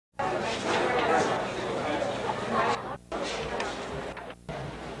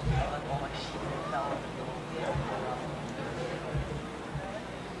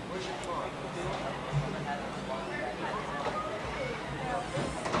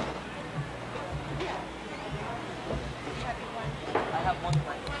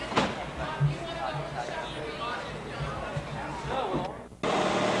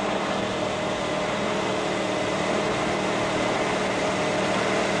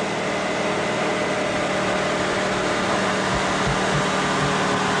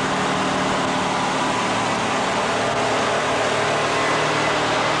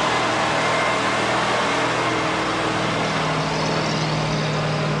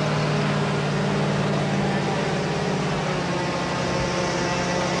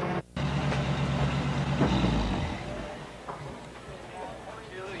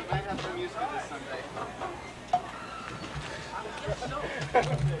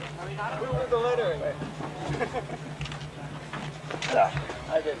Who wrote the letter?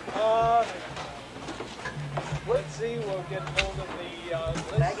 I did. Let's see, we'll get hold of the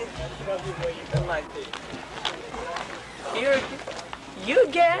list and tell you where you can like it. You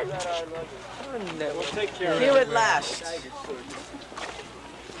again? Oh, no. We'll take care of it. Here at last.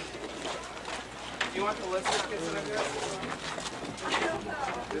 Do you want the list of kids in there?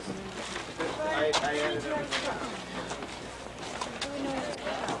 I added everything.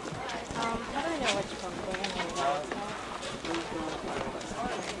 How do I know which one?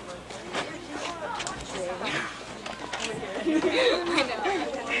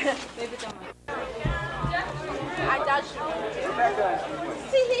 I dodged him.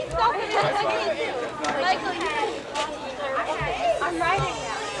 See, he's stopping it. Michael, I'm writing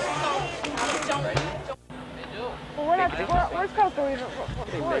now. Well, where's Coco?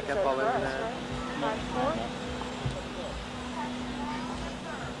 They make up all over that.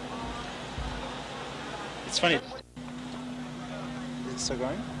 It's funny. Is it still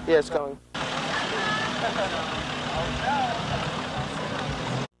going? Yeah, it's going.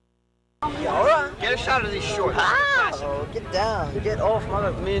 Alright. Get a shot of these shorts. Oh, get down. Get off,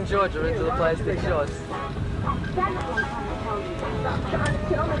 mother. Me and George are into the plastic shorts.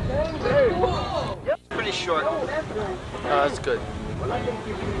 Pretty short. Oh, that's good.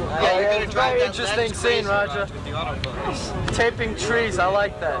 Yeah, you're gonna drive very that interesting scene, Roger. with the autofocus. Taping trees, I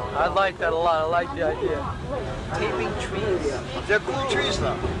like that. I like that a lot. I like the idea. Taping trees. They're cool trees,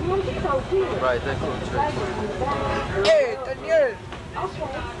 though. Right, they're cool trees. Hey, Daniel.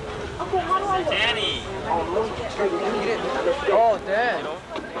 Danny! Oh, Dan.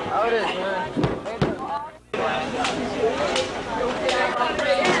 How it is, man?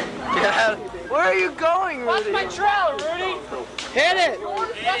 Yeah. Where are you going, Rudy? That's my trailer, Rudy. Hit it!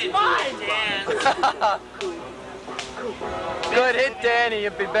 That's mine. Dan! Good, hit Danny.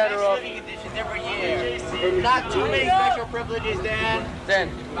 You'd be better off. Editions every year. Not too many special privileges, Dan. Dan.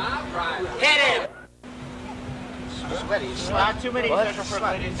 Hit him! Sweaty. Not too many What? special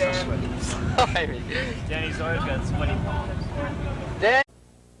privileges, Dan. Sorry. Danny's always got sweaty palms. Dan.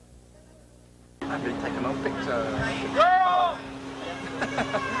 I'm gonna take my picture. Girl!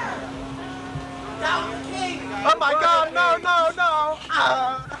 Oh my God! No!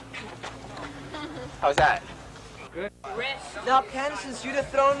 How's that? Now, Ken, since you'd have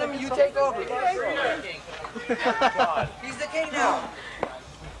thrown them, you take over. He's the king now.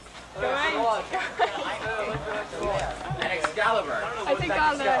 An Excalibur. I think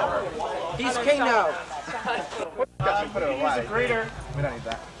I'll He's king now. Put it away. Greater. We don't need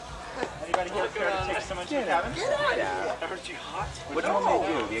that. Anybody here care to take someone to the cabin? Yeah. Aren't you hot? What do you want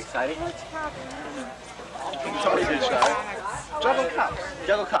me to do? The exciting? Somebody did show. Juggle cup.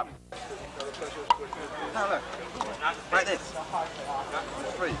 Juggle cup. Now look. Like this.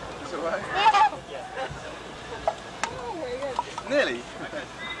 Three. Is it right? Nearly.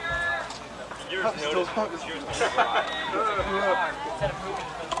 Yours noticed.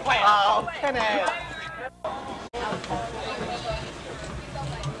 Oh, Kenneth.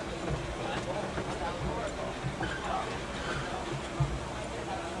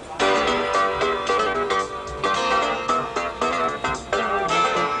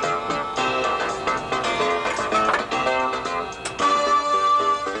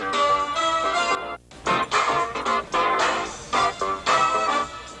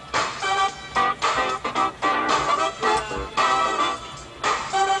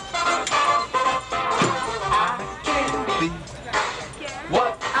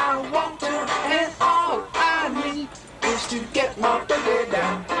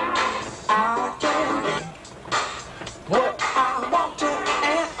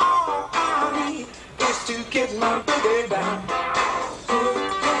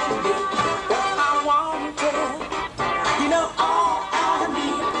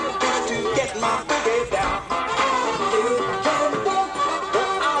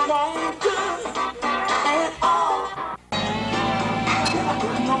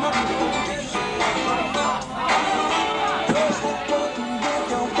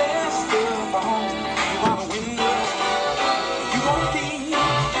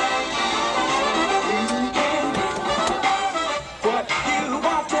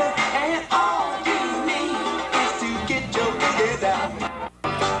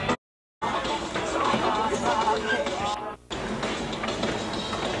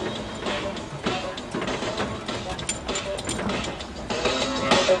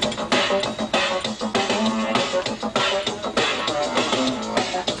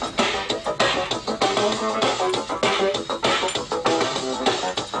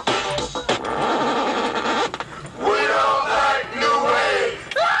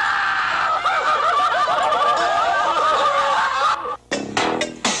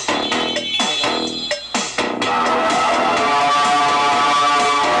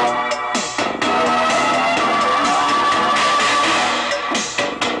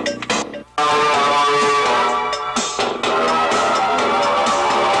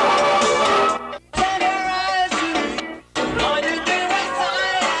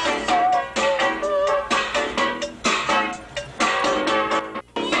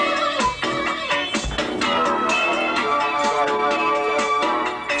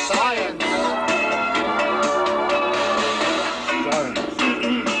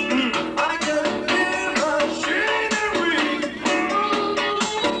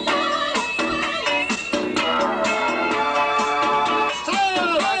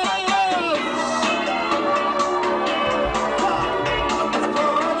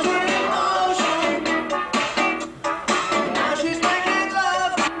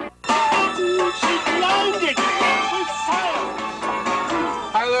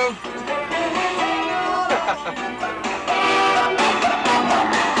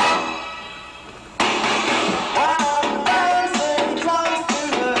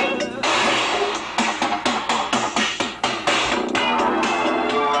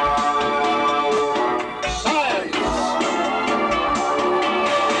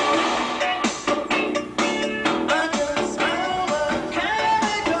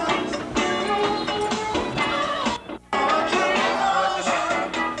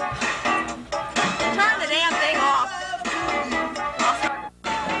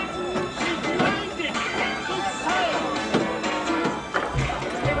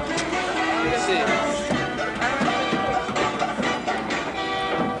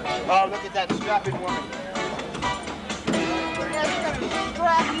 Oh, look at that strapping woman.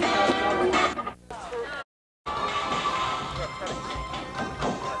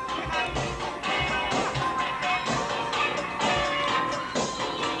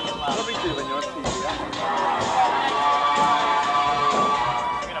 What we do when you're on TV?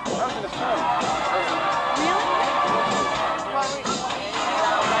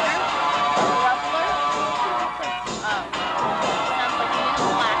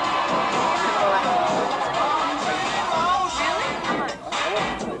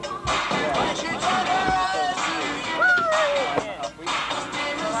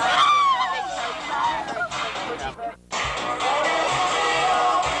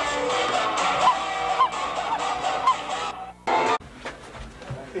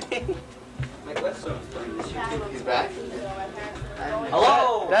 He's back.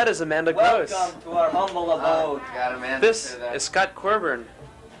 Hello! That is Amanda Gross. Welcome to our humble abode. Got him, man. This is Scott Corburn.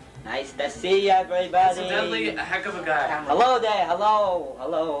 Nice to see you, everybody. Incidentally, a heck of a guy. Hello there. Hello.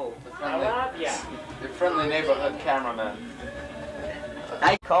 Hello. Your friendly neighborhood cameraman.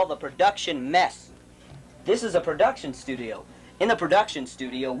 I call the production mess. This is a production studio. In the production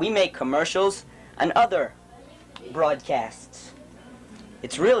studio, we make commercials and other broadcasts.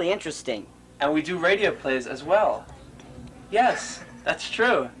 It's really interesting. And we do radio plays as well. Yes, that's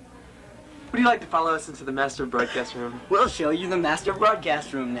true. Would you like to follow us into the master broadcast room? We'll show you the master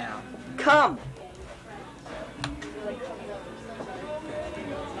broadcast room now. Come.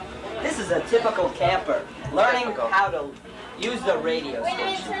 This is a typical camper, learning how to use the radio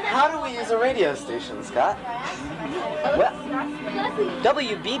station. How do we use a radio station, Scott? Well,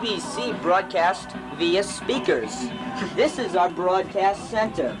 WBBC broadcast via speakers. This is our broadcast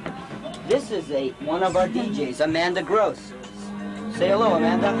center. This is one of our DJs, Amanda Gross. Say hello,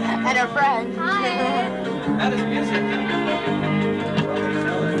 Amanda. And her friend. Hi. That is music.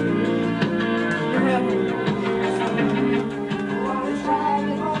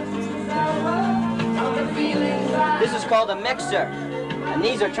 This is called a mixer, and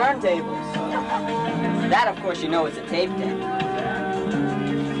these are turntables. That, of course, you know is a tape deck.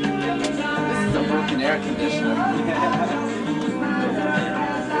 This is a broken air conditioner.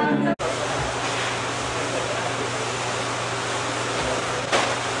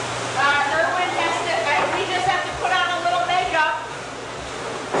 We just have to put on a little makeup.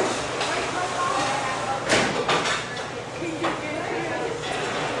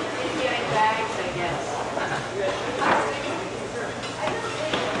 Getting bags, I guess.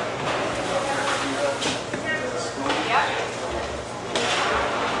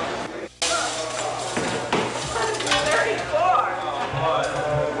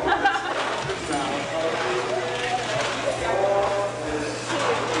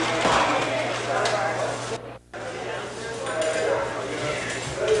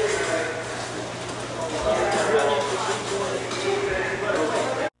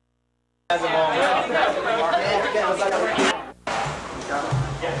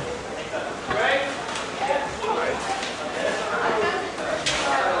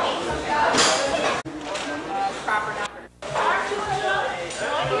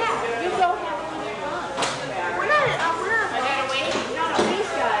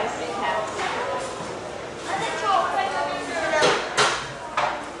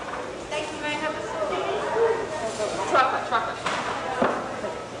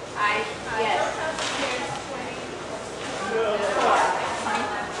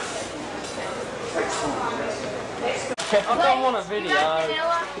 I don't want a video.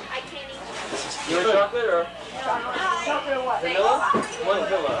 Vanilla? I can't eat. You want chocolate or Chocolate or what? vanilla? One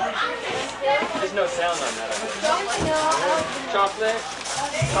vanilla. There's no sound on that. Chocolate?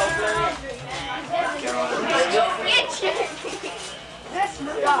 Chocolate? That's It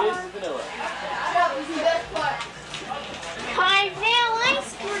is vanilla. Carvel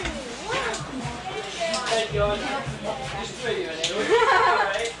ice cream. Hey, John. Just video it.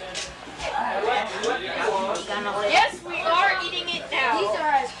 Alright. Yes, we are eating it now. These are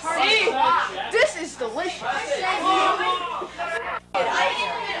as hard as rocks. This is delicious.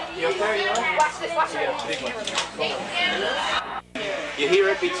 You okay? Watch this, watch this. You hear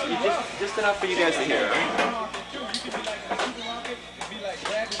it? Just enough for you guys to hear,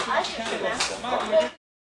 right?